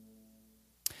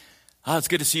It's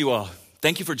good to see you all.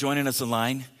 Thank you for joining us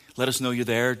online. Let us know you're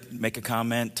there. Make a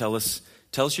comment. Tell us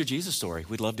your Jesus story.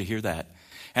 We'd love to hear that.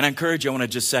 And I encourage you, I want to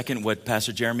just second what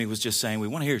Pastor Jeremy was just saying. We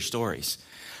want to hear your stories.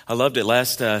 I loved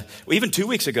it even 2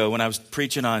 weeks ago when I was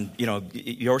preaching on,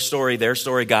 your story, their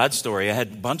story, God's story. I had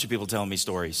a bunch of people telling me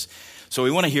stories. So we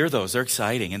want to hear those. They're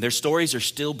exciting. And their stories are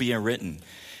still being written,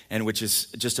 and which is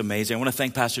just amazing. I want to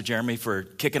thank Pastor Jeremy for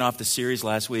kicking off the series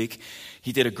last week.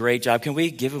 He did a great job. Can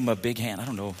we give him a big hand? I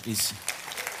don't know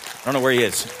where he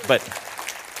is, but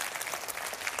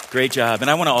great job.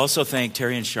 And I want to also thank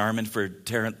Terry and Charmin for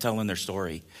telling their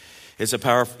story. It's a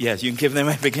powerful, yes, you can give them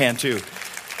a big hand too.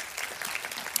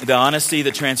 The honesty,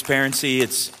 the transparency,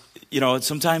 it's,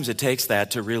 sometimes it takes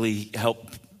that to really help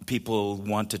people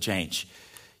want to change.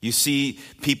 You see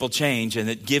people change, and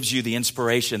it gives you the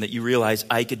inspiration that you realize,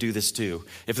 I could do this too.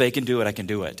 If they can do it, I can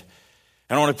do it.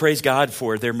 And I want to praise God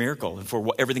for their miracle and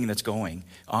for everything that's going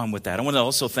on with that. I want to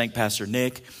also thank Pastor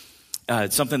Nick.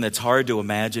 Something that's hard to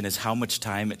imagine is how much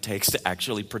time it takes to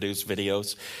actually produce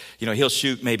videos. He'll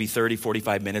shoot maybe 30,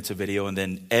 45 minutes of video and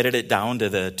then edit it down to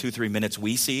the 2-3 minutes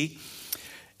we see.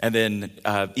 And then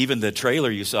even the trailer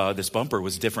you saw, this bumper,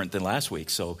 was different than last week.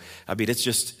 So, it's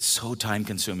just so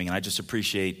time-consuming, and I just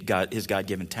appreciate his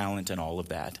God-given talent and all of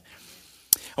that.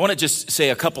 I want to just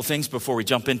say a couple things before we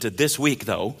jump into this week,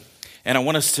 though. And I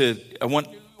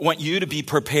want you to be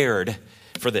prepared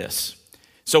for this.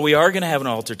 So we are going to have an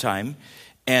altar time,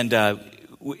 and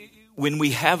when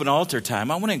we have an altar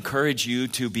time, I want to encourage you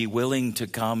to be willing to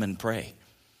come and pray.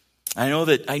 I know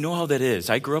how that is.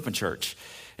 I grew up in church.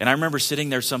 And I remember sitting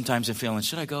there sometimes and feeling,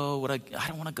 should I go? I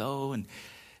don't want to go. And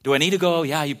do I need to go?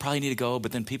 Yeah, you probably need to go.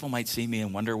 But then people might see me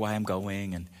and wonder why I'm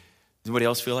going. And does anybody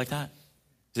else feel like that?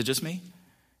 Is it just me?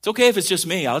 It's okay if it's just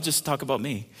me. I'll just talk about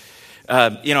me.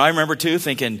 I remember too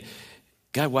thinking,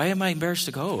 God, why am I embarrassed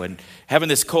to go? And having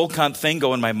this cold cunt thing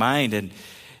go in my mind.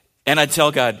 And I'd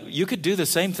tell God, you could do the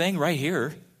same thing right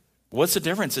here. What's the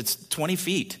difference? It's 20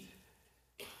 feet.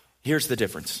 Here's the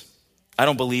difference. I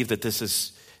don't believe that this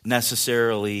is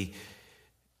necessarily,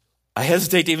 I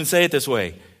hesitate to even say it this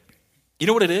way. You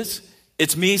know what it is?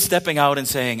 It's me stepping out and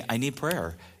saying, I need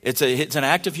prayer. It's an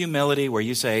act of humility where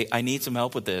you say, I need some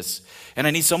help with this, and I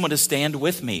need someone to stand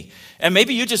with me. And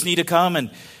maybe you just need to come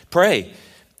and pray.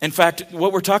 In fact,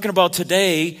 what we're talking about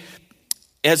today,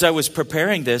 as I was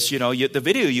preparing this, the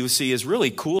video you see is really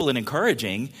cool and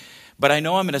encouraging, but I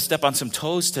know I'm going to step on some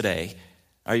toes today.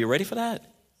 Are you ready for that?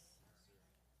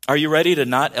 Are you ready to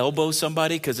not elbow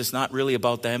somebody because it's not really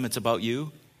about them, it's about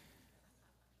you?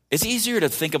 It's easier to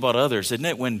think about others, isn't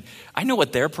it? When I know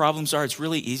what their problems are, it's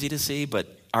really easy to see,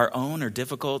 but our own are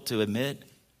difficult to admit.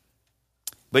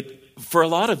 But for a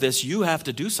lot of this, you have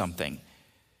to do something.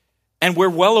 And we're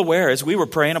well aware, as we were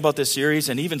praying about this series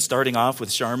and even starting off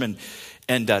with Charmin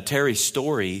and Terry's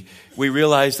story, we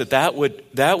realized that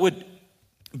would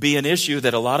be an issue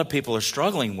that a lot of people are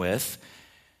struggling with.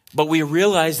 But we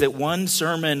realize that one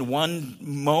sermon, one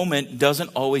moment doesn't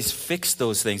always fix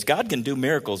those things. God can do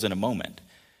miracles in a moment,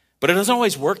 but it doesn't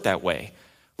always work that way.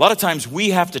 A lot of times we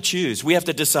have to choose. We have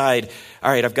to decide,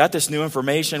 all right, I've got this new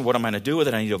information. What am I going to do with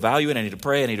it? I need to evaluate it. I need to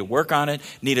pray. I need to work on it.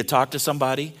 I need to talk to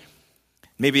somebody,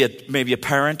 maybe a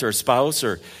parent or a spouse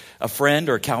or a friend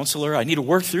or a counselor. I need to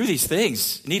work through these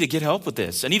things. I need to get help with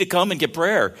this. I need to come and get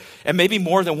prayer, and maybe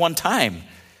more than one time.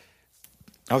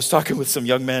 I was talking with some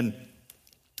young men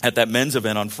at that men's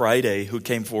event on Friday who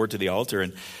came forward to the altar,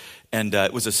 and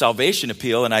it was a salvation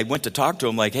appeal, and I went to talk to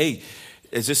him like, hey,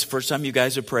 is this the first time you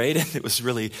guys have prayed? And it was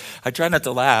really, I try not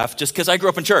to laugh just because I grew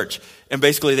up in church. And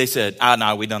basically they said,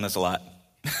 no, we've done this a lot.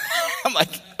 I'm like,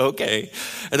 okay.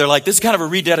 And they're like, this is kind of a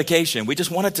rededication. We just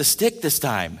want it to stick this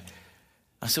time.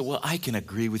 I said, well, I can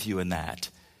agree with you in that.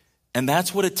 And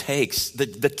that's what it takes.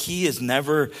 The key is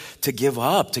never to give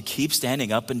up, to keep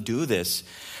standing up and do this.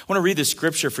 I want to read the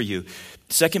scripture for you.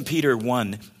 2 Peter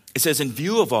 1, it says, in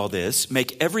view of all this,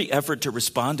 make every effort to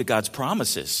respond to God's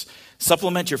promises.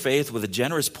 Supplement your faith with a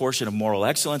generous portion of moral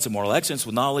excellence, and moral excellence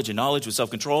with knowledge, and knowledge with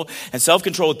self-control, and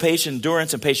self-control with patient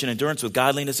endurance, and patient endurance with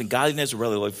godliness, and godliness with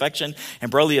brotherly affection, and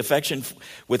brotherly affection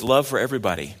with love for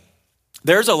everybody.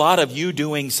 There's a lot of you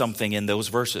doing something in those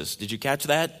verses. Did you catch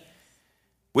that?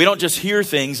 We don't just hear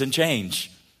things and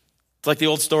change. It's like the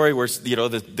old story where,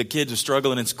 the kids are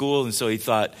struggling in school, and so he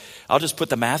thought, I'll just put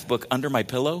the math book under my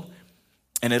pillow,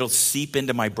 and it'll seep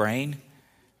into my brain.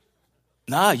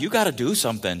 Nah, you got to do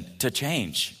something to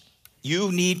change.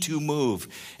 You need to move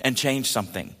and change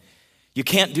something. You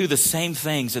can't do the same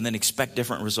things and then expect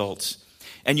different results.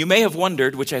 And you may have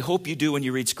wondered, which I hope you do when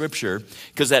you read Scripture,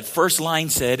 because that first line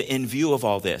said, in view of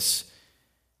all this.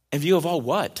 In view of all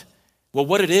what? Well,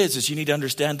 what it is you need to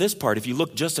understand this part. If you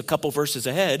look just a couple verses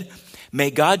ahead, May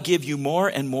God give you more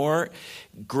and more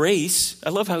grace. I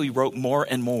love how he wrote more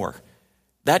and more.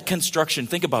 That construction,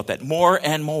 think about that. More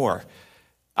and more.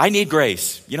 I need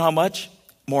grace. You know how much?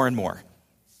 More and more.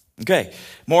 Okay.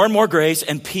 More and more grace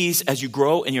and peace as you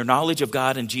grow in your knowledge of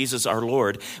God and Jesus our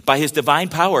Lord. By his divine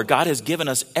power, God has given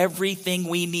us everything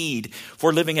we need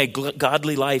for living a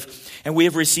godly life. And we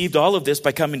have received all of this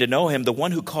by coming to know him, the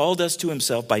one who called us to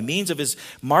himself by means of his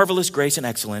marvelous grace and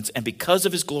excellence. And because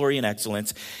of his glory and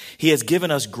excellence, he has given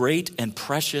us great and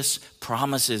precious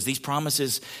promises. These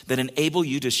promises that enable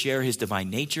you to share his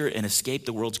divine nature and escape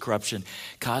the world's corruption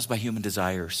caused by human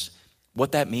desires.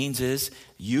 What that means is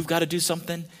you've got to do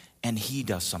something and he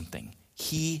does something.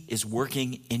 He is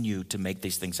working in you to make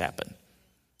these things happen.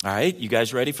 All right, you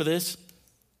guys ready for this?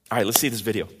 All right, let's see this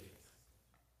video.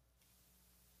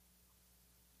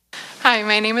 Hi,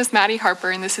 my name is Maddie Harper,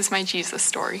 and this is my Jesus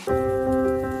story.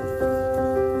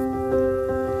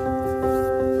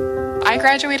 I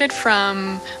graduated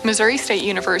from Missouri State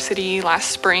University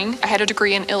last spring. I had a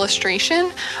degree in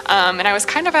illustration, and I was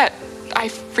kind of I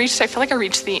feel like I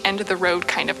reached the end of the road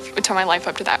kind of to my life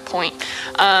up to that point.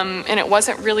 And it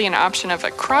wasn't really an option of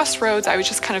a crossroads. I was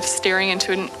just kind of staring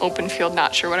into an open field,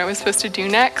 not sure what I was supposed to do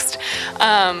next.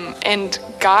 And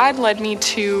God led me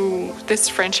to this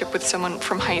friendship with someone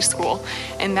from high school.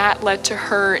 And that led to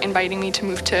her inviting me to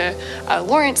move to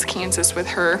Lawrence, Kansas with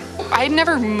her. I had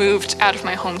never moved out of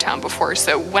my hometown before.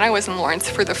 So when I was in Lawrence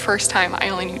for the first time, I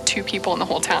only knew 2 people in the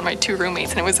whole town, my 2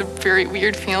 roommates. And it was a very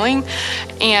weird feeling.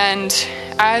 And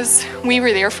as we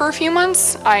were there for a few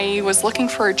months, I was looking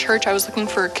for a church. I was looking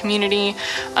for a community.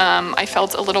 I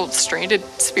felt a little stranded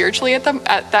spiritually at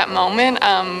that moment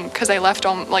because I left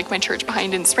all my church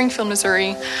behind in Springfield,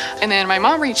 Missouri. And then my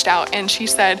mom reached out and she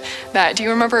said that, do you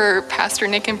remember Pastor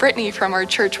Nick and Brittany from our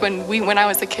church when I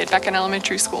was a kid back in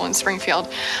elementary school in Springfield?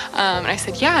 And I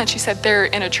said, yeah. And she said, they're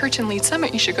in a church in Leeds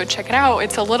Summit. You should go check it out.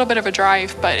 It's a little bit of a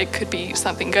drive, but it could be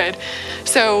something good.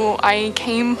 So I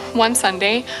came one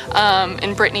Sunday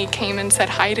and Brittany came and said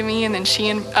hi to me, and then she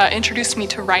introduced me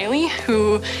to Riley,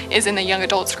 who is in the young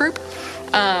adults group.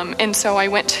 And so I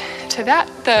went to that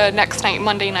the next night,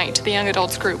 Monday night, to the young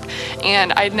adults group,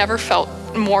 and I'd never felt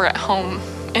more at home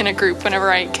in a group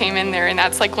whenever I came in there, and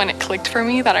that's when it clicked for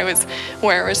me that I was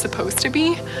where I was supposed to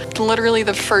be. Literally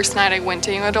the first night I went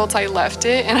to young adults, I left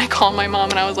it and I called my mom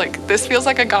and I was like, this feels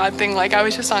like a God thing. I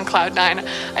was just on cloud 9.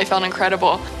 I felt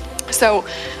incredible. So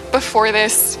before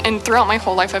this and throughout my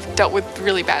whole life, I've dealt with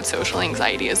really bad social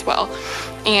anxiety as well.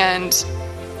 And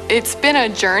it's been a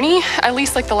journey. At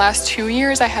least the last 2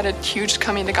 years, I had a huge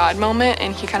coming to God moment,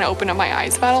 and he kind of opened up my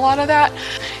eyes about a lot of that.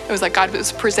 It was God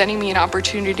was presenting me an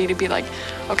opportunity to be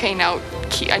okay, now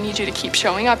I need you to keep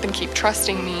showing up and keep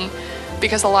trusting me,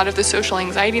 because a lot of the social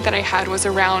anxiety that I had was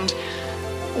around,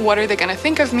 what are they going to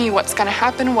think of me? What's going to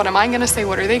happen? What am I going to say?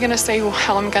 What are they going to say?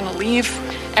 How am I going to leave?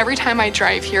 Every time I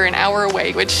drive here an hour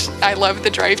away, which I love the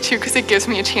drive too, because it gives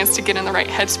me a chance to get in the right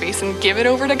headspace and give it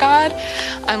over to God.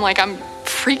 I'm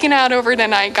freaking out over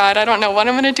tonight, God. I don't know what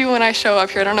I'm going to do when I show up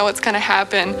here. I don't know what's going to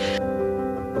happen.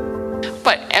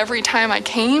 But every time I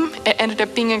came, it ended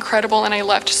up being incredible, and I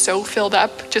left so filled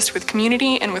up just with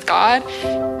community and with God.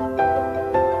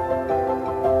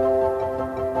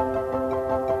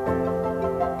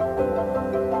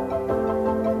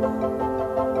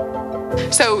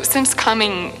 So since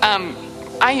coming,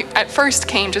 I at first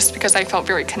came just because I felt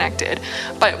very connected,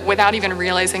 but without even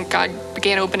realizing, God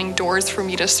began opening doors for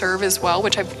me to serve as well,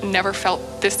 which I've never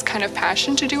felt this kind of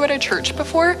passion to do at a church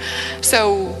before.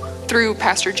 So through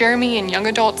Pastor Jeremy and young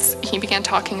adults, he began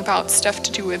talking about stuff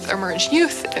to do with Emerge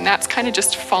Youth, and that's kind of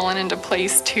just fallen into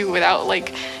place too without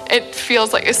it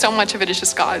feels like so much of it is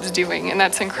just God's doing, and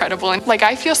that's incredible. And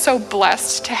I feel so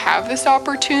blessed to have this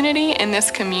opportunity in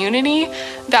this community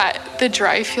that the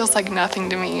drive feels like nothing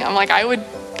to me. I'm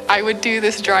I would do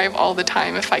this drive all the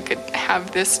time if I could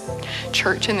have this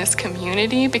church in this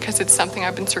community, because it's something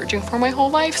I've been searching for my whole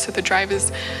life. So the drive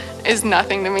is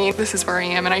nothing to me. This is where I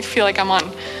am, and I feel like I'm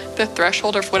on the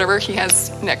threshold of whatever he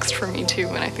has next for me too,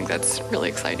 and I think that's really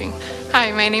exciting.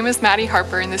 Hi, my name is Maddie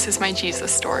Harper, and this is my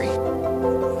Jesus story.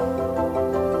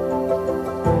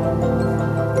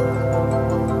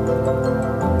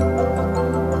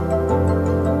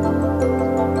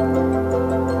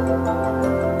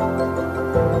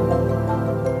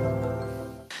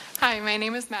 Hi, my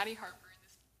name is Maddie Harper.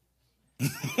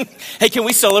 Hey, can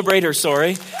we celebrate her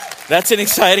story? That's an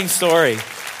exciting story.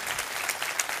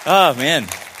 Oh, man.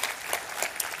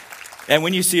 And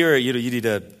when you see her, you need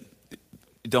to,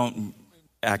 don't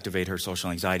activate her social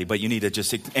anxiety, but you need to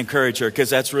just encourage her, because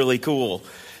that's really cool.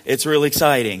 It's really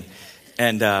exciting.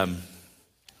 And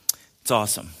it's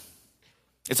awesome.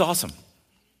 It's awesome.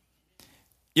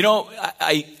 You know,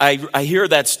 I hear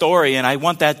that story, and I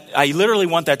literally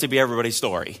want that to be everybody's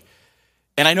story.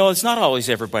 And I know it's not always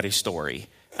everybody's story.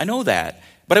 I know that.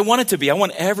 But I want it to be. I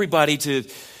want everybody to,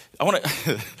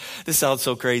 this sounds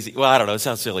so crazy. Well, I don't know, it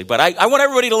sounds silly. But I want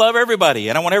everybody to love everybody,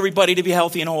 and I want everybody to be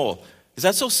healthy and whole. Is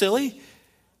that so silly?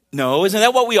 No, isn't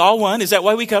that what we all want? Is that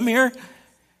why we come here?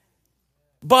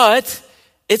 But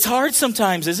it's hard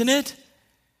sometimes, isn't it?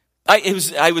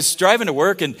 I was driving to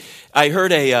work, and I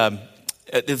heard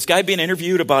this guy being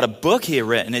interviewed about a book he had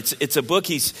written. It's a book,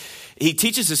 he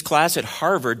teaches his class at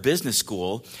Harvard Business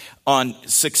School on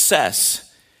success.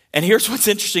 And here's what's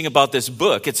interesting about this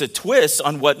book. It's a twist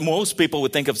on what most people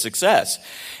would think of success.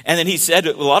 And then he said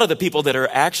a lot of the people that are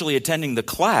actually attending the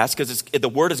class, because the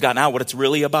word has gotten out what it's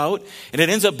really about, and it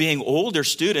ends up being older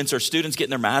students or students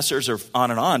getting their masters or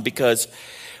on and on, because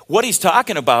what he's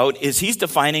talking about is he's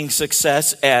defining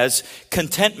success as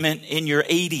contentment in your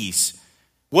 80s.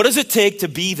 What does it take to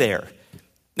be there?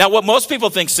 Now, what most people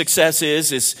think success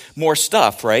is more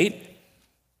stuff, right?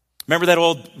 Remember that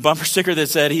old bumper sticker that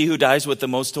said, "He who dies with the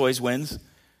most toys wins"?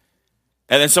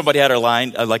 And then somebody had a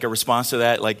line, like a response to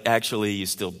that, like, actually, you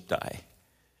still die.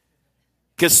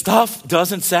 Because stuff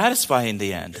doesn't satisfy in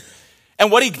the end.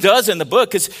 And what he does in the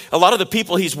book, because a lot of the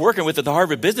people he's working with at the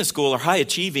Harvard Business School are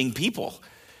high-achieving people.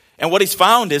 And what he's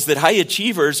found is that high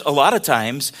achievers, a lot of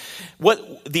times,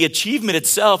 what the achievement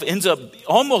itself ends up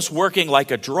almost working like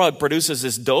a drug, produces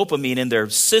this dopamine in their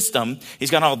system.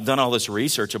 He's done all this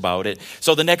research about it.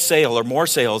 So the next sale or more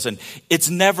sales, and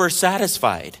it's never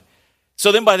satisfied.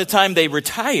 So then by the time they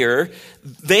retire,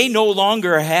 they no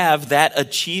longer have that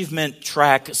achievement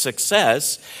track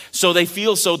success. So they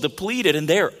feel so depleted and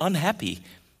they're unhappy.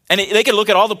 And they can look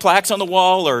at all the plaques on the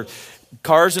wall or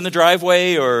cars in the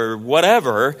driveway or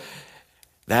whatever.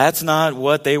 That's not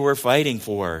what they were fighting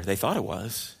for. They thought it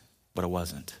was, but it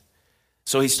wasn't.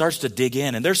 So he starts to dig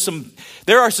in, and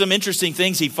there are some interesting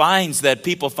things he finds that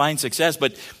people find success,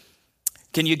 but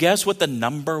can you guess what the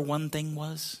number one thing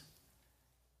was?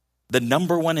 The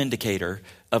number one indicator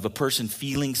of a person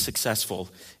feeling successful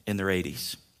in their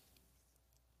 80s.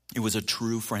 It was a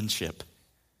true friendship.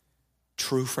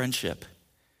 True friendship.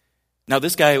 Now,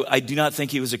 this guy, I do not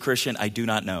think he was a Christian. I do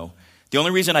not know. The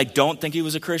only reason I don't think he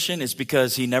was a Christian is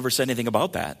because he never said anything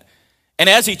about that. And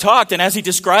as he talked and as he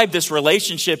described this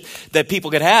relationship that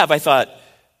people could have, I thought,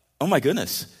 oh my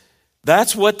goodness,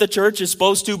 that's what the church is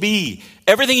supposed to be.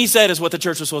 Everything he said is what the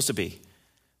church was supposed to be.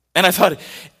 And I thought,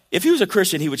 if he was a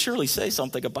Christian, he would surely say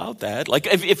something about that. Like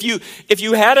if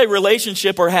you had a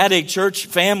relationship or had a church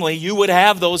family, you would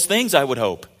have those things, I would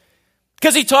hope.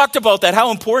 Because he talked about that,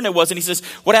 how important it was. And he says,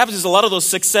 what happens is a lot of those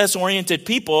success-oriented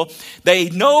people,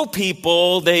 they know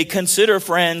people, they consider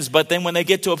friends, but then when they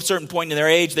get to a certain point in their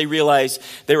age, they realize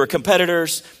they were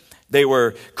competitors, they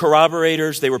were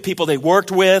corroborators, they were people they worked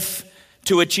with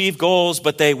to achieve goals,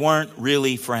 but they weren't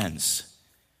really friends.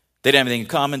 They didn't have anything in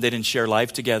common. They didn't share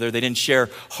life together. They didn't share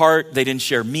heart. They didn't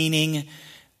share meaning.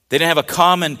 They didn't have a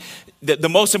common, the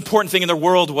most important thing in their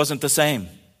world wasn't the same.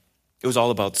 It was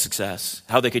all about success,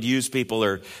 how they could use people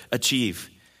or achieve.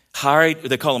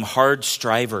 They call them hard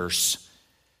strivers.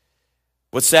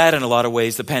 What's sad in a lot of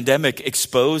ways, the pandemic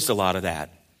exposed a lot of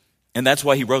that. And that's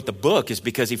why he wrote the book, is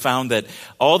because he found that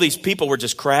all these people were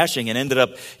just crashing and ended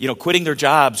up, quitting their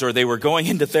jobs, or they were going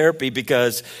into therapy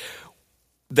because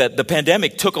the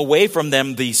pandemic took away from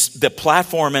them the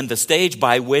platform and the stage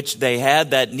by which they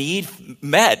had that need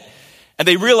met. And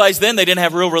they realized then they didn't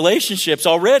have real relationships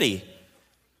already.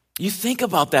 You think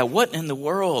about that. What in the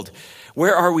world?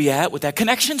 Where are we at with that?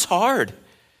 Connection's hard.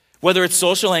 Whether it's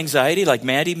social anxiety, like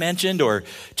Maddie mentioned, or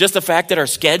just the fact that our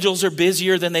schedules are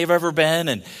busier than they've ever been,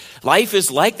 and life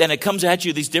is like that, and it comes at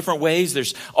you these different ways.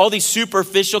 There's all these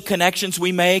superficial connections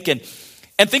we make, and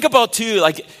think about too,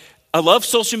 like, I love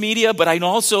social media, but I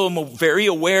also am very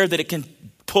aware that it can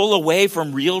pull away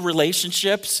from real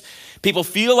relationships. People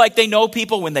feel like they know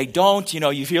people when they don't.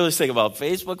 You hear this thing about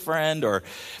Facebook friend, or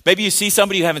maybe you see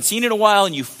somebody you haven't seen in a while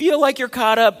and you feel like you're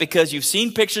caught up because you've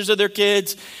seen pictures of their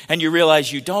kids and you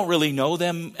realize you don't really know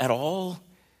them at all.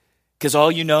 Because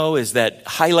all you know is that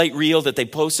highlight reel that they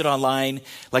posted online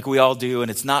like we all do, and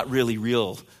it's not really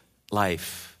real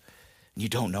life. You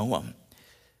don't know them.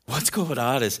 What's going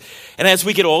on is, and as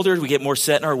we get older, we get more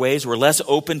set in our ways. We're less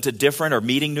open to different or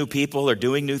meeting new people or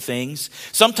doing new things.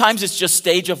 Sometimes it's just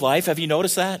stage of life. Have you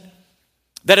noticed that?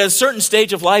 That at a certain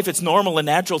stage of life, it's normal and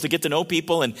natural to get to know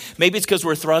people. And maybe it's because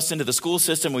we're thrust into the school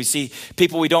system. We see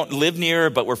people we don't live near,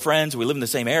 but we're friends. We live in the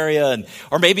same area.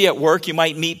 Or maybe at work, you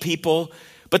might meet people.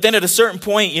 But then at a certain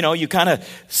point, you kind of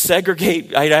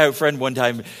segregate. I had a friend one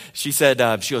time, she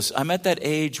said, she goes, I'm at that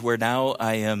age where now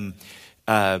I am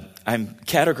I'm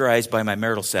categorized by my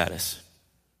marital status.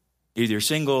 Either you're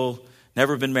single,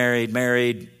 never been married,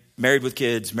 married with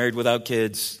kids, married without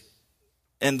kids.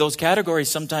 And those categories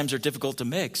sometimes are difficult to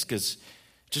mix because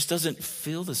it just doesn't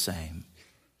feel the same.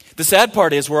 The sad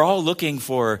part is we're all looking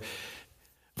for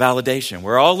validation.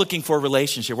 We're all looking for a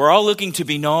relationship. We're all looking to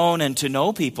be known and to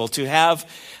know people, to have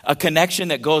a connection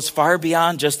that goes far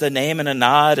beyond just a name and a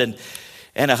nod and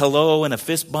a hello and a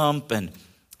fist bump. And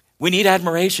we need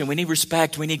admiration. We need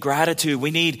respect. We need gratitude.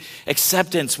 We need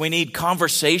acceptance. We need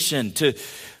conversation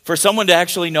for someone to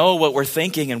actually know what we're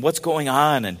thinking and what's going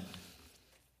on. And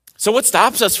so what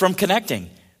stops us from connecting?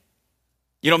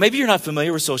 Maybe you're not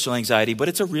familiar with social anxiety, but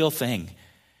it's a real thing.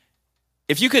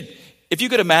 If you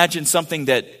could imagine something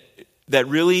that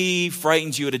really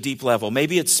frightens you at a deep level,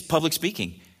 maybe it's public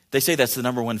speaking. They say that's the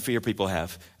number one fear people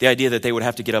have, the idea that they would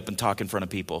have to get up and talk in front of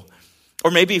people.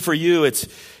 Or maybe for you, it's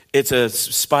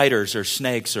spiders or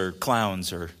snakes or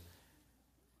clowns.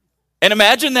 And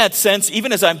imagine that sense,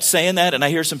 even as I'm saying that, and I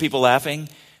hear some people laughing,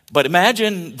 but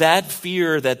imagine that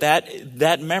fear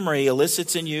that memory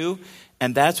elicits in you,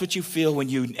 and that's what you feel when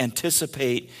you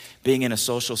anticipate being in a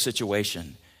social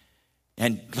situation.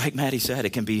 And like Maddie said,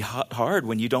 it can be hard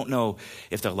when you don't know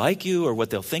if they'll like you or what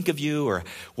they'll think of you or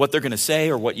what they're going to say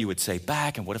or what you would say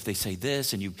back and what if they say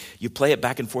this, and you play it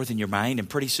back and forth in your mind, and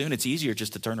pretty soon it's easier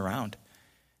just to turn around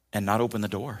and not open the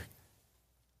door.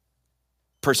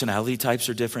 Personality types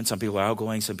are different. Some people are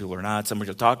outgoing, some people are not. Some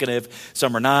are talkative,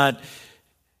 some are not.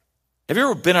 Have you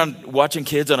ever been watching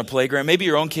kids on a playground, maybe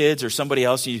your own kids or somebody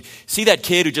else, and you see that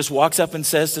kid who just walks up and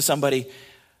says to somebody,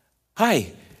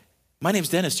 "Hi, my name's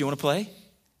Dennis, do you want to play?"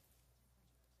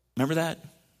 Remember that?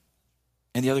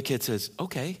 And the other kid says,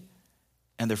 "Okay."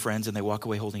 And they're friends and they walk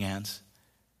away holding hands.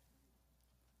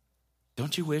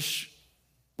 Don't you wish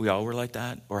we all were like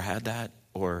that or had that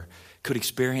or could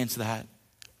experience that?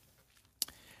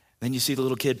 Then you see the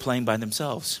little kid playing by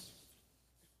themselves.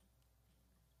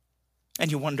 And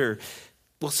you wonder,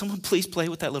 will someone please play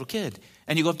with that little kid?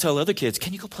 And you go up to tell other kids,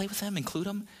 can you go play with them, include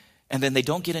them? And then they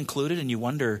don't get included, and you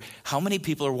wonder how many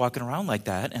people are walking around like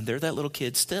that, and they're that little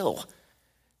kid still,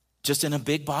 just in a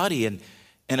big body and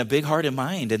a big heart and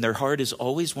mind, and their heart is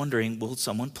always wondering, will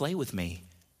someone play with me?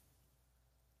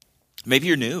 Maybe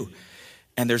you're new,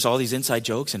 and there's all these inside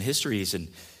jokes and histories, and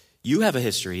you have a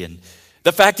history, and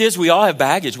the fact is we all have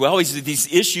baggage. We always have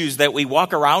these issues that we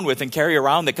walk around with and carry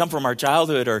around that come from our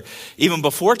childhood or even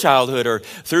before childhood or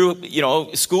through,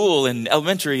 school and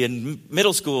elementary and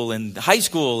middle school and high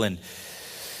school. And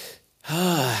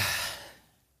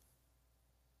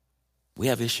we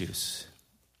have issues.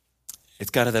 It's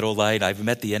kind of that old line, I've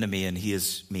met the enemy and he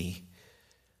is me.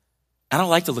 I don't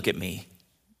like to look at me.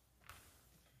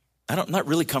 I'm not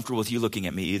really comfortable with you looking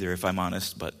at me either, if I'm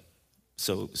honest, but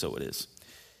so it is.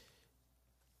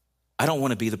 I don't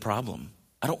want to be the problem.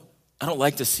 I don't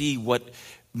like to see what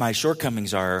my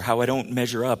shortcomings are, or how I don't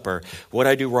measure up, or what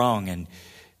I do wrong, and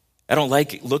I don't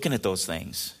like looking at those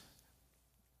things.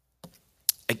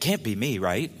 It can't be me,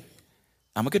 right?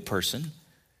 I'm a good person.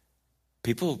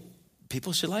 People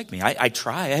should like me. I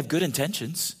try. I have good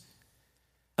intentions.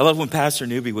 I love when Pastor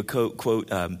Newby would quote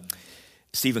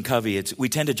Stephen Covey. We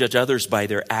tend to judge others by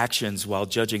their actions while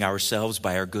judging ourselves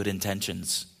by our good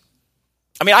intentions.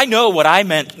 I mean, I know what I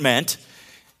meant.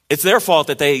 It's their fault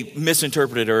that they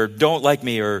misinterpreted or don't like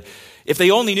me, or if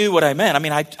they only knew what I meant. I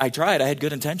mean, I tried. I had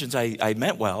good intentions. I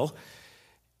meant well.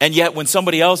 And yet when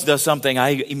somebody else does something, I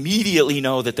immediately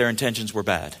know that their intentions were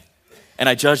bad. And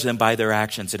I judge them by their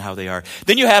actions and how they are.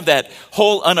 Then you have that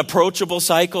whole unapproachable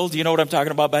cycle. Do you know what I'm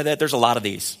talking about by that? There's a lot of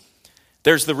these.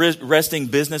 There's the resting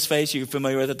business face. You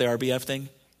familiar with it, the RBF thing?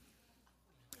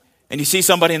 And you see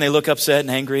somebody and they look upset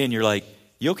and angry and you're like,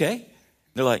 you okay?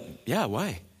 They're like, yeah,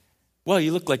 why? Well,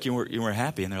 you look like you weren't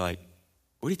happy. And they're like,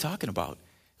 what are you talking about?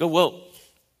 I go, well,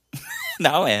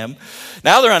 now I am.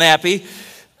 Now they're unhappy.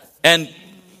 And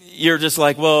you're just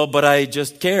like, well, but I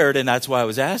just cared and that's why I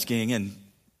was asking. And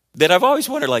then I've always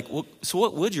wondered, like, well, so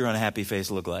what would your unhappy face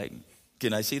look like?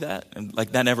 Can I see that? And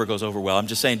like, that never goes over well. I'm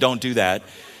just saying, don't do that.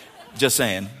 Just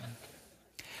saying.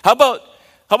 How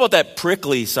about that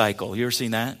prickly cycle? You ever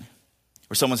seen that?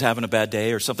 Where someone's having a bad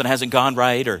day or something hasn't gone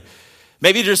right, or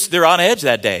maybe just they're on edge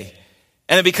that day.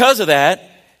 And then because of that,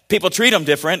 people treat them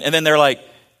different. And then they're like,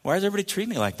 why does everybody treat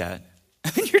me like that?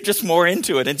 And then you're just more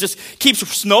into it and just keeps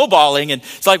snowballing. And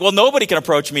it's like, well, nobody can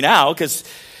approach me now. And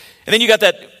then you got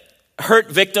that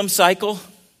hurt victim cycle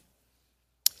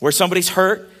where somebody's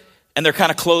hurt and they're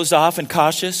kind of closed off and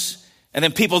cautious. And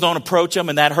then people don't approach them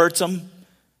and that hurts them.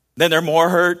 Then they're more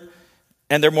hurt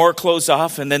and they're more closed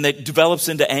off. And then it develops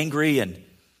into angry. And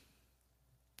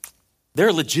There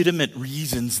are legitimate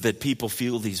reasons that people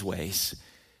feel these ways.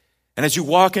 And as you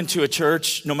walk into a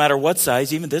church, no matter what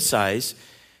size, even this size,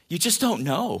 you just don't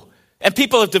know. And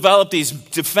people have developed these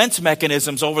defense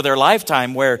mechanisms over their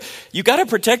lifetime where you got to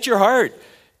protect your heart.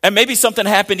 And maybe something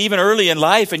happened even early in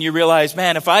life and you realize,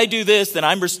 man, if I do this, then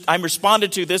I'm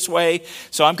responded to this way.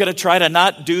 So I'm going to try to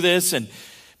not do this. And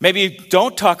maybe you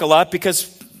don't talk a lot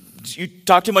because you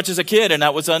talked too much as a kid and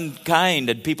that was unkind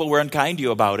and people were unkind to you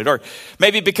about it. Or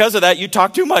maybe because of that, you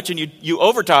talk too much and you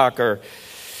overtalk, or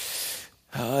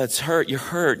it's hurt. You're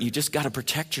hurt. You just got to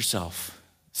protect yourself.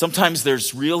 Sometimes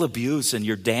there's real abuse and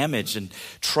you're damaged and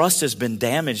trust has been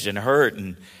damaged and hurt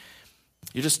and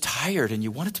you're just tired and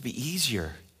you want it to be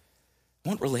easier. You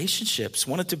want relationships,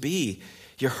 want it to be.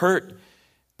 You're hurt,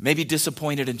 maybe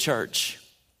disappointed in church.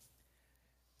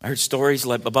 I heard stories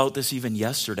about this even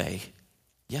yesterday,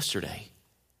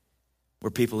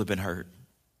 where people have been hurt.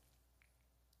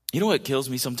 You know what kills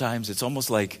me sometimes? It's almost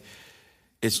like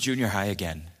it's junior high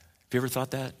again. Have you ever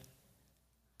thought that?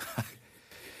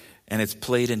 And it's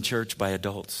played in church by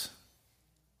adults.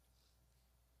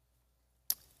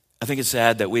 I think it's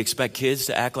sad that we expect kids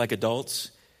to act like adults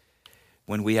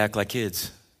when we act like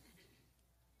kids.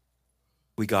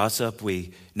 We gossip,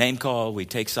 we name call, we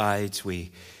take sides,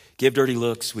 we give dirty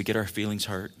looks, we get our feelings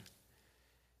hurt,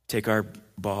 take our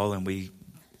ball and we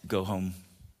go home.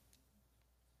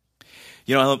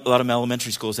 You know, a lot of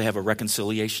elementary schools, they have a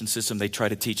reconciliation system. They try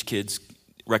to teach kids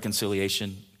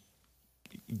reconciliation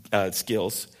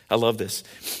skills. I love this.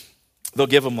 They'll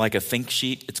give them like a think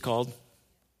sheet, it's called.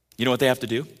 You know what they have to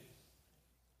do?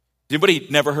 Anybody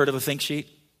never heard of a think sheet?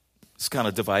 It's kind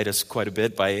of divide us quite a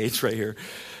bit by age right here.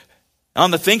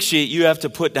 On the think sheet, you have to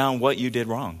put down what you did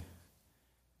wrong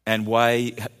and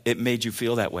why it made you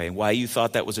feel that way, why you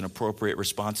thought that was an appropriate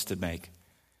response to make.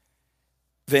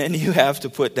 Then you have to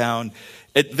put down,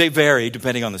 they vary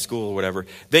depending on the school or whatever.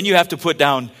 Then you have to put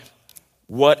down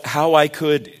how I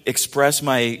could express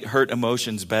my hurt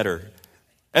emotions better.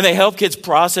 And they help kids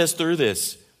process through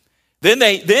this. Then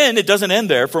it doesn't end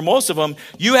there. For most of them,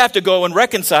 you have to go and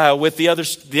reconcile with the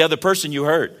other person you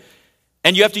hurt.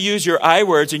 And you have to use your I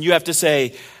words and you have to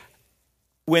say,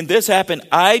 when this happened,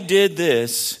 I did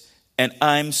this and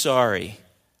I'm sorry.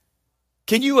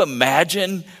 Can you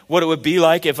imagine what it would be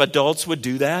like if adults would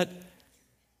do that?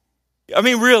 I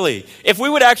mean, really, if we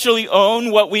would actually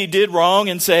own what we did wrong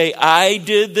and say, I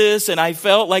did this and I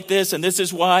felt like this and this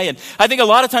is why. And I think a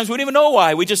lot of times we don't even know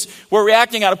why. We're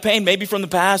reacting out of pain, maybe from the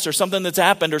past or something that's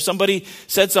happened or somebody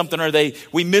said something or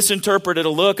we misinterpreted a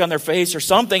look on their face or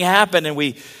something happened and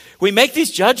we make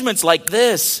these judgments like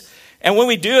this. And when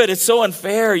we do it, it's so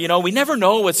unfair. You know, we never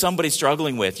know what somebody's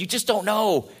struggling with. You just don't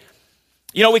know.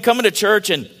 You know, we come into church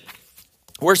and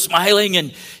we're smiling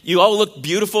and you all look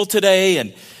beautiful today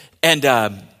and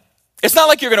it's not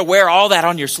like you're going to wear all that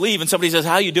on your sleeve and somebody says,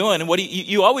 how you doing? And what do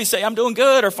you always say, I'm doing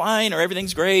good or fine or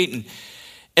everything's great. And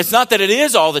it's not that it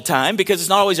is all the time because it's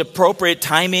not always appropriate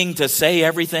timing to say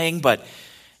everything, but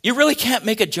you really can't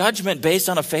make a judgment based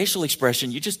on a facial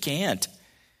expression. You just can't.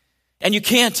 And you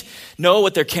can't know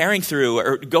what they're carrying through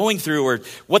or going through or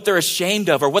what they're ashamed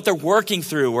of or what they're working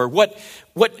through or what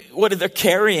they're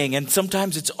carrying. And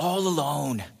sometimes it's all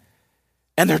alone.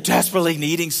 And they're desperately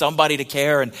needing somebody to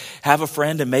care and have a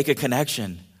friend and make a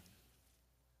connection.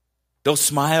 Those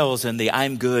smiles and the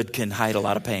I'm good can hide a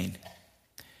lot of pain.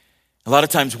 A lot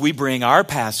of times we bring our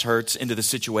past hurts into the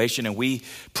situation and we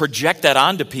project that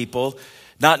onto people,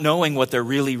 not knowing what they're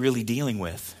really, really dealing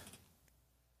with.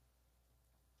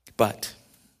 But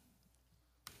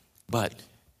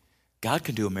God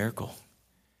can do a miracle.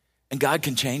 And God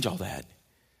can change all that.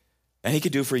 And he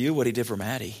could do for you what he did for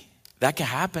Maddie. That can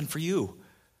happen for you.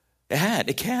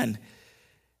 It can.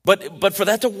 But for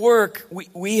that to work,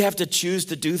 we have to choose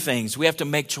to do things. We have to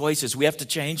make choices. We have to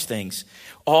change things.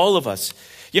 All of us.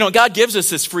 You know, God gives us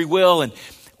this free will, and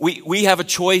we have a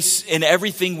choice in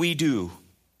everything we do.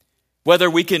 Whether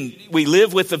we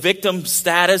live with the victim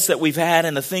status that we've had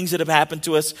and the things that have happened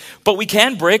to us, but we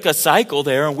can break a cycle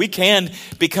there, and we can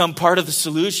become part of the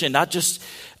solution, not just,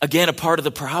 again, a part of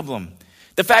the problem.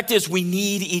 The fact is, we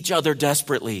need each other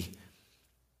desperately.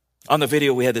 On the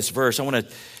video, we had this verse. I want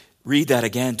to read that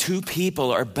again. 2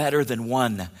 people are better than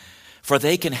 1, for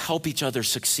they can help each other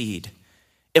succeed.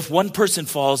 If one person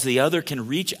falls, the other can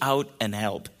reach out and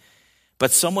help.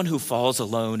 But someone who falls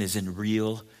alone is in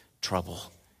real trouble.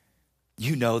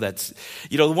 You know that's,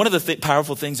 one of the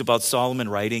powerful things about Solomon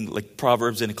writing, like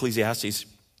Proverbs and Ecclesiastes,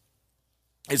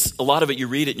 is a lot of it you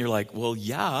read it and you're like, well,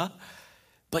 yeah.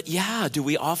 But yeah, do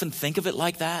we often think of it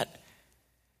like that?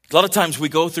 A lot of times we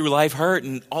go through life hurt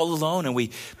and all alone and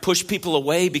we push people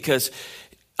away because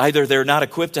Either they're not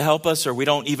equipped to help us, or we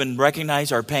don't even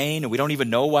recognize our pain, and we don't even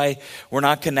know why we're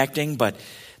not connecting. But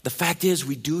the fact is,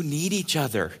 we do need each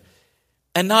other.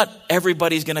 And not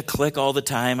everybody's going to click all the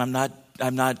time. I'm not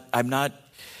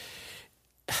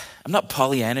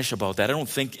Pollyannish about that. I don't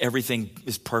think everything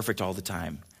is perfect all the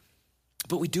time.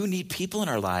 But we do need people in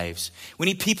our lives. We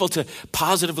need people to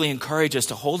positively encourage us,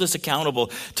 to hold us accountable,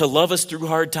 to love us through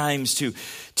hard times,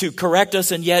 to correct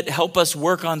us and yet help us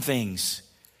work on things.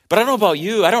 But I don't know about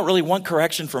you. I don't really want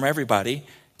correction from everybody.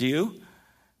 Do you?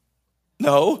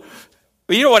 No.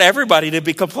 But you don't want everybody to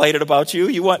be complaining about you.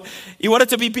 You want it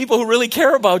to be people who really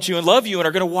care about you and love you and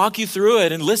are going to walk you through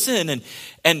it and listen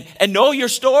and know your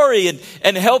story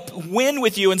and help win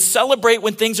with you and celebrate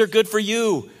when things are good for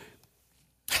you.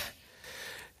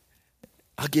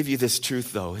 I'll give you this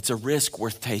truth, though. It's a risk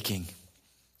worth taking.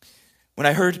 When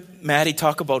I heard Maddie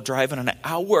talk about driving an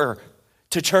hour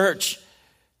to church,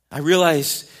 I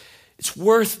realized it's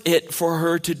worth it for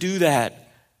her to do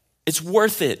that. It's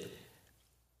worth it.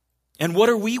 And what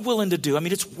are we willing to do? I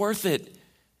mean, it's worth it.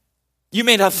 You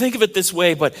may not think of it this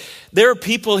way, but there are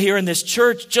people here in this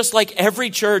church, just like every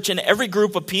church and every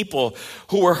group of people,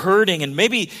 who are hurting. And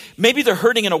maybe they're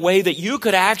hurting in a way that you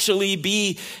could actually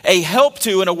be a help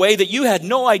to, in a way that you had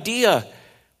no idea.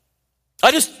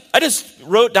 I just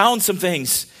wrote down some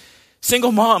things.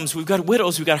 Single moms, we've got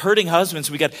widows, we've got hurting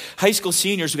husbands, we've got high school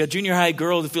seniors, we've got junior high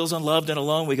girl that feels unloved and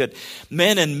alone, we've got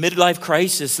men in midlife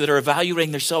crisis that are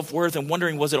evaluating their self-worth and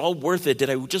wondering, was it all worth it?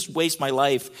 Did I just waste my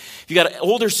life? You got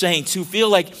older saints who feel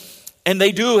like, and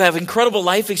they do have incredible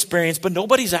life experience, but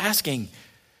nobody's asking.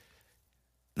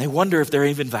 They wonder if they're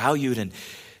even valued. And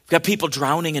we've got people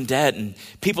drowning in debt and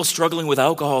people struggling with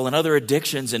alcohol and other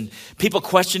addictions and people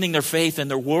questioning their faith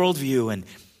and their worldview and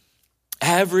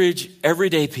average,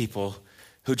 everyday people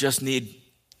who just need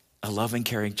a loving,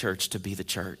 caring church to be the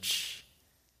church.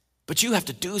 But you have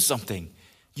to do something.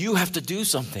 You have to do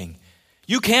something.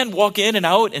 You can walk in and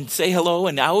out and say hello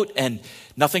and out and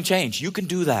nothing changed. You can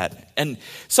do that. And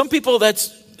some people,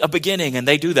 that's a beginning and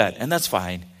they do that, and that's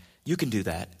fine. You can do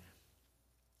that.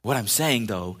 What I'm saying,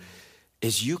 though,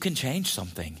 is you can change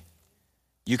something.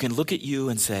 You can look at you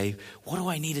and say, what do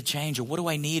I need to change? Or what do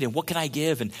I need? And what can I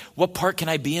give? And what part can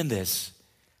I be in this?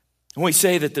 When we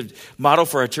say that the motto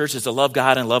for our church is to love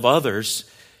God and love others,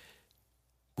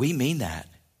 we mean that.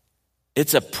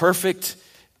 It's a perfect,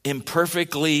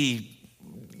 imperfectly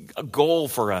a goal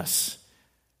for us.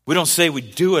 We don't say we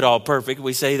do it all perfect.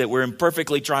 We say that we're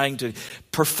imperfectly trying to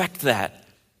perfect that.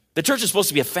 The church is supposed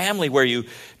to be a family where you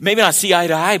maybe not see eye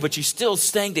to eye, but you still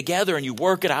staying together and you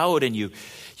work it out and you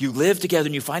live together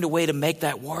and you find a way to make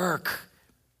that work.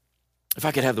 If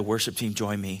I could have the worship team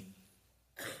join me.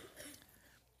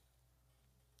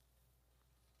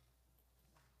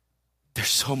 There's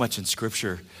so much in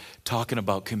Scripture talking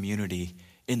about community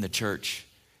in the church.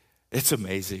 It's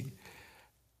amazing.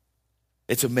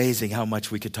 It's amazing how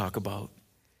much we could talk about.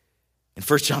 In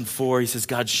 1 John 4, he says,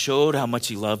 God showed how much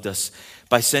he loved us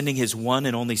by sending his one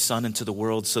and only Son into the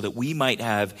world so that we might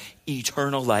have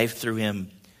eternal life through him.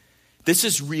 This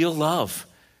is real love.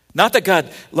 Not that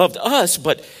God loved us,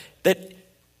 but that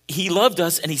he loved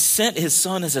us and he sent his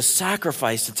Son as a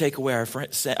sacrifice to take away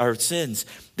our sins.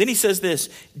 Then he says this,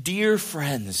 dear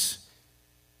friends,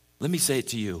 let me say it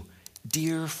to you,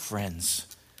 dear friends,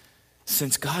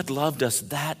 since God loved us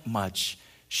that much,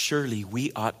 surely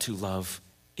we ought to love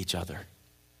each other.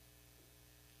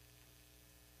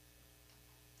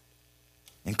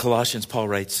 In Colossians, Paul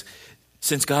writes,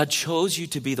 since God chose you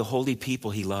to be the holy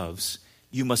people he loves,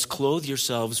 you must clothe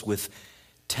yourselves with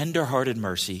tender-hearted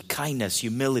mercy, kindness,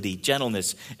 humility,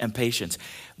 gentleness, and patience.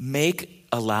 Make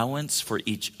allowance for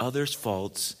each other's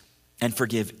faults and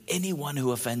forgive anyone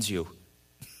who offends you.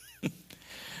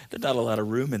 There's not a lot of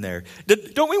room in there.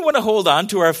 Don't we want to hold on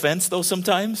to our offense, though,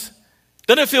 sometimes?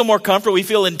 Doesn't it feel more comfortable? We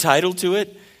feel entitled to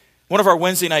it. One of our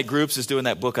Wednesday night groups is doing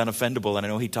that book Unoffendable, and I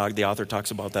know the author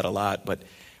talks about that a lot, but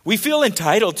we feel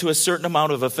entitled to a certain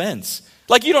amount of offense.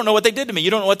 Like, you don't know what they did to me.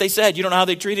 You don't know what they said. You don't know how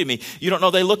they treated me. You don't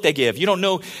know the look they gave. You don't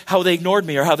know how they ignored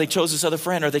me or how they chose this other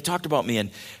friend or they talked about me.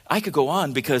 And I could go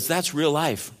on because that's real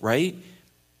life, right?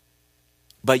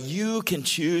 But you can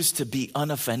choose to be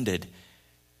unoffended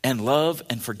and love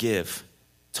and forgive.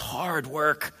 It's hard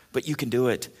work, but you can do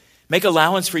it. Make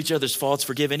allowance for each other's faults.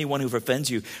 Forgive anyone who offends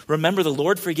you. Remember, the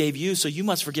Lord forgave you, so you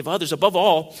must forgive others. Above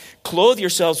all, clothe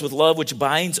yourselves with love, which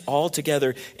binds all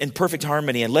together in perfect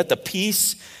harmony. And let the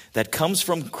peace that comes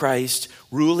from Christ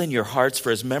rule in your hearts,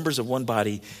 for as members of one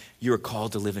body, you are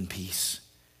called to live in peace.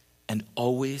 And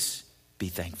always be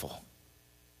thankful.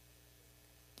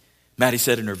 Maddie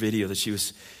said in her video that she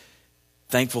was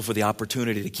thankful for the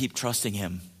opportunity to keep trusting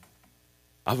him.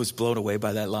 I was blown away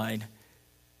by that line.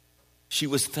 She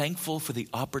was thankful for the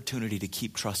opportunity to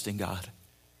keep trusting God.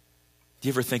 Do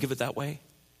you ever think of it that way?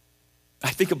 I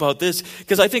think about this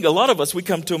because I think a lot of us, we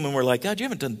come to him and we're like, God, you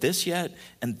haven't done this yet,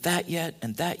 and that yet,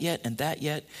 and that yet, and that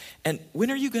yet. And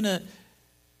when are you going to?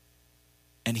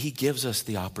 And he gives us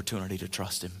the opportunity to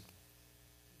trust him.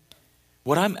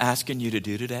 What I'm asking you to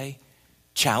do today,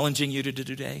 challenging you to do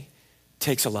today,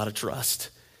 takes a lot of trust.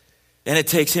 And it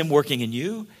takes him working in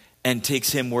you, and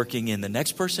takes him working in the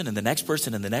next person, and the next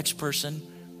person, and the next person.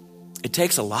 It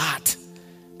takes a lot.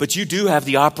 But you do have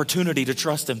the opportunity to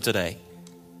trust him today.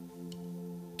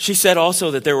 She said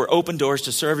also that there were open doors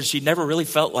to serve, and she never really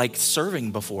felt like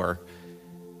serving before.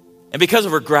 And because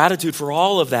of her gratitude for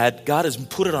all of that, God has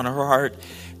put it on her heart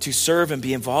to serve and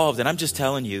be involved. And I'm just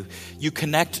telling you, you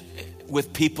connect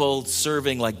with people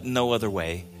serving like no other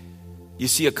way. You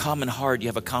see a common heart, you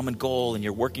have a common goal, and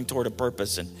you're working toward a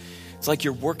purpose. And it's like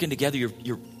you're working together,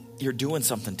 you're doing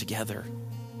something together.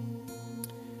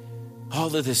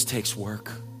 All of this takes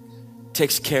work. It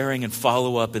takes caring and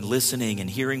follow-up and listening and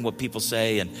hearing what people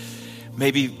say. And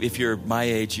maybe if you're my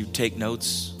age, you take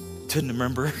notes to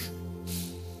remember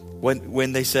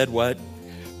when they said what.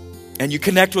 And you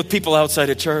connect with people outside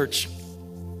of church.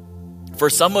 For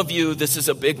some of you, this is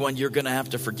a big one. You're going to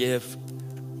have to forgive.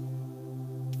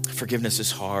 Forgiveness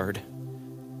is hard.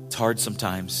 It's hard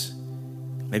sometimes.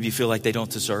 Maybe you feel like they don't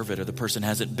deserve it, or the person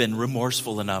hasn't been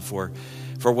remorseful enough, or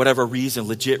for whatever reason,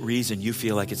 legit reason, you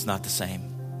feel like it's not the same.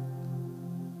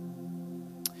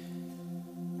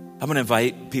 I'm going to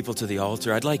invite people to the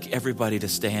altar. I'd like everybody to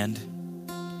stand.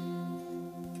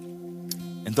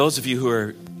 And those of you who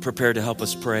are prepared to help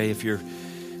us pray, if you're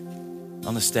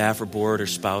on the staff or board or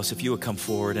spouse, if you would come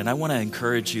forward. And I want to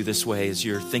encourage you this way as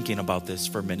you're thinking about this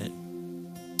for a minute.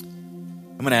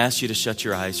 I'm going to ask you to shut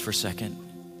your eyes for a second.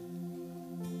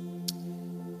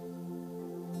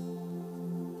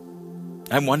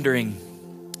 I'm wondering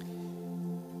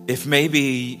if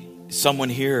maybe someone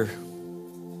here,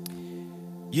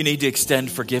 you need to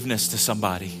extend forgiveness to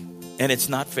somebody. And it's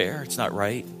not fair. It's not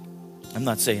right. I'm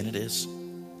not saying it is.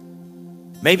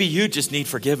 Maybe you just need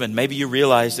forgiven. Maybe you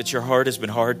realize that your heart has been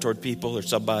hard toward people or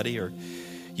somebody, or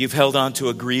you've held on to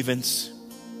a grievance.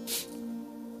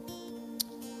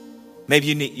 Maybe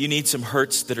you need some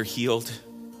hurts that are healed.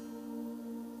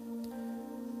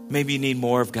 Maybe you need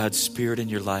more of God's Spirit in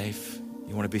your life.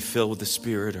 You want to be filled with the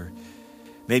Spirit. Or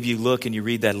maybe you look and you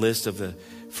read that list of the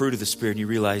fruit of the Spirit and you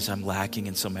realize I'm lacking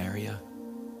in some area.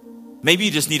 Maybe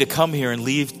you just need to come here and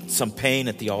leave some pain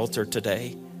at the altar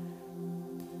today.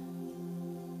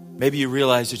 Maybe you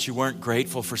realize that you weren't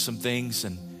grateful for some things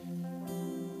and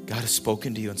God has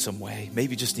spoken to you in some way.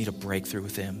 Maybe you just need a breakthrough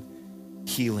with him,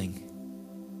 healing,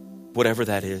 whatever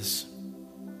that is.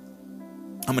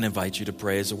 I'm going to invite you to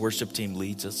pray as the worship team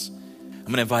leads us. I'm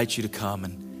going to invite you to come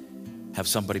and have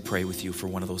somebody pray with you for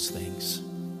one of those things.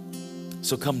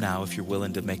 So come now if you're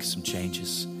willing to make some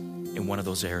changes in one of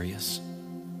those areas.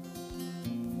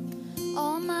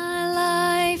 All my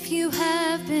life you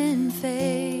have been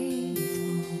faithful.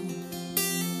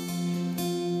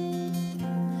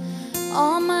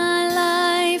 All my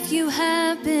life you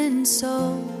have been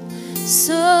so,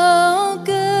 so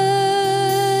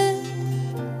good.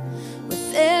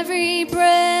 With every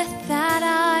breath that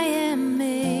I am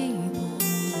able,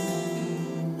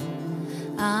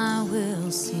 I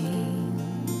will sing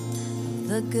of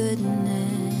the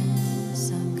goodness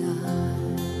of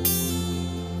God.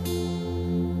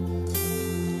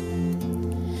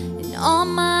 And all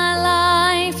my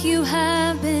life you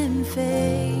have been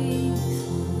faithful.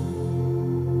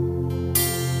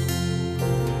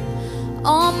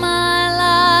 All my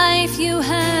life you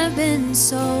have been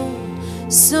so,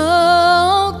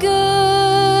 so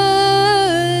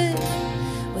good.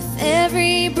 With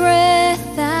every breath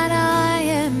that I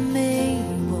am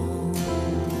able,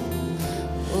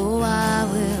 oh, I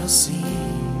will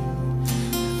sing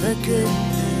the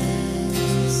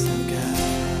goodness of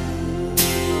God.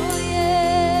 Oh,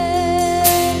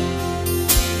 yeah.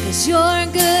 'Cause your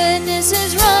goodness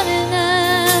is running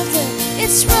after,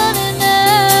 it's running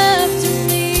after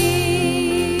me.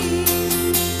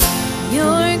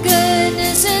 Your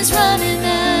goodness is running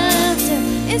after,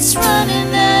 it's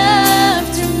running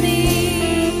after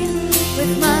me.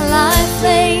 With my life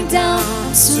laid down,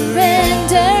 I'm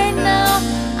surrendered now.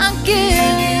 I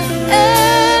give you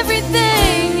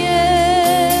everything,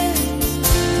 yes.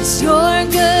 'Cause your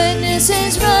goodness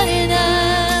is running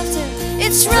after,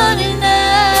 it's running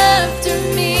after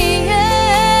me,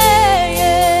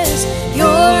 yes.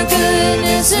 Your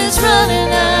goodness is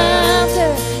running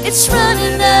after, it's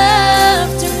running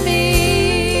after me.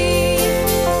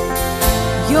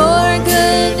 Your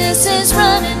goodness is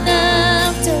running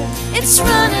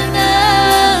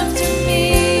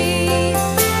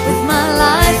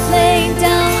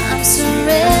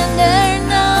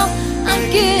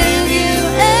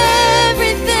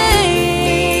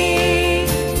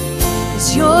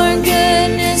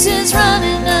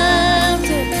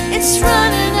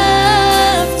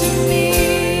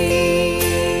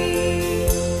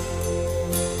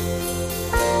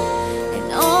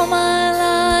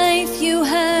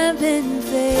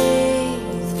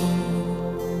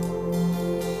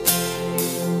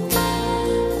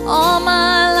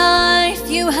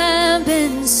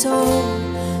been so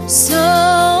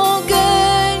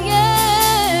good,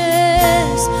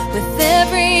 yes. With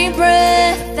every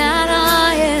breath that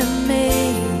I am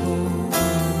able,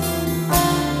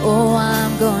 oh,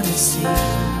 I'm gonna sing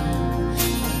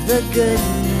the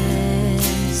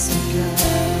goodness of God.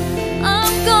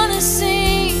 I'm gonna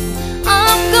sing,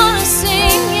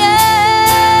 yes.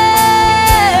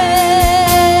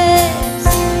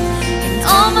 In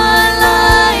all my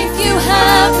life you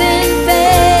have been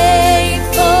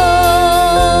faithful.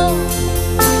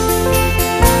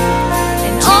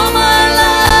 In all my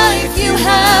life you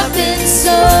have been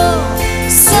so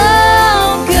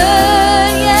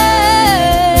good,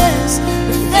 yes.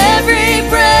 With every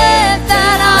breath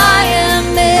that I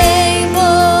am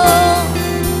able,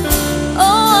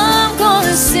 oh, I'm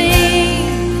gonna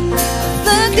sing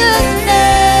the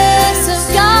goodness of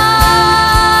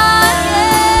God,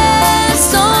 yes.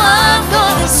 So I'm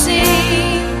gonna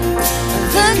sing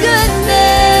the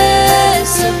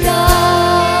goodness of God.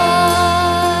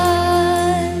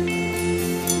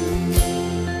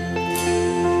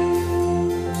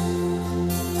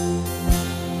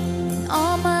 In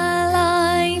all my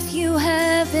life you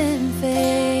have been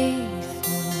faithful.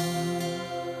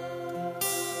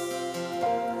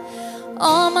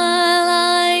 All my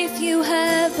life you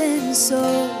have been so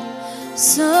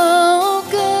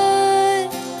good.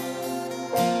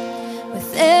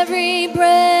 With every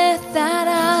breath that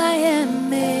I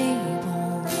am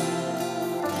able,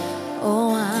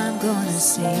 oh, I'm gonna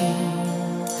sing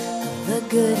the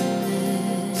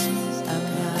goodness of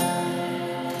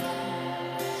God.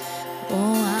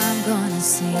 Oh, I'm gonna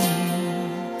sing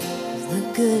the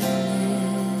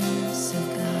goodness of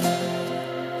God.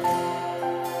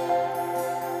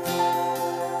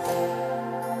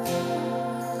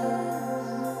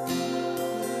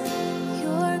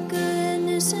 Your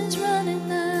goodness is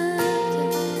running after,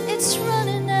 it's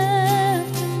running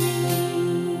after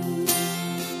me.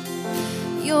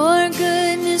 Your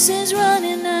goodness is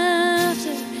running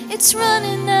after, it's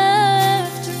running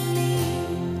after me.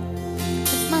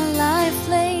 With my life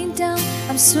laid down,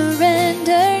 I'm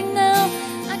surrendered now.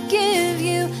 I give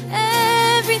you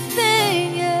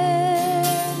everything,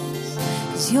 yes.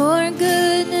 'Cause your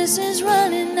goodness is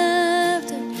running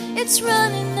after, it's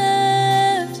running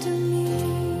after me.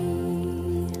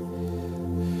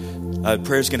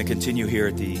 Prayer's going to continue here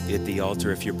at the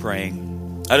altar if you're praying.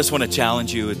 I just want to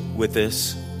challenge you with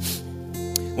this.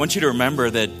 I want you to remember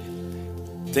that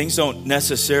things don't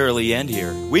necessarily end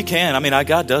here. We can. I mean,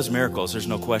 God does miracles. There's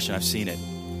no question. I've seen it.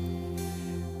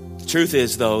 The truth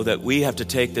is, though, that we have to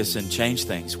take this and change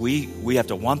things. We have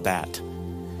to want that.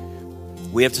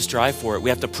 We have to strive for it. We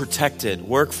have to protect it,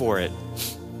 work for it.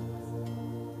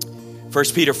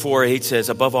 1 Peter 4:8 says,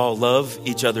 above all, love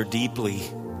each other deeply.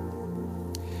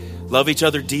 Love each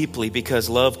other deeply because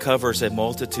love covers a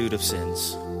multitude of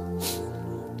sins.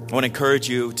 I want to encourage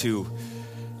you to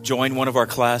join one of our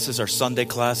classes. Our Sunday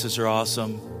classes are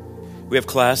awesome. We have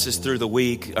classes through the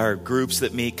week, our groups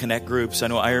that meet, connect groups. I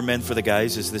know Ironman for the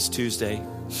guys is this Tuesday.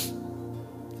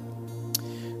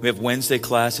 We have Wednesday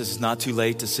classes. It's not too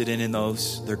late to sit in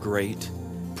those. They're great.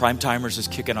 Prime Timers is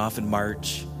kicking off in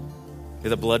March. We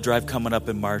have the blood drive coming up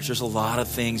in March. There's a lot of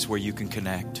things where you can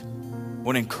connect. I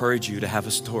want to encourage you to have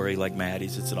a story like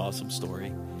Maddie's. It's an awesome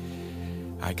story.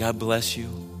 All right, God bless you.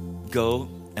 Go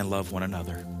and love one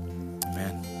another.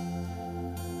 Amen.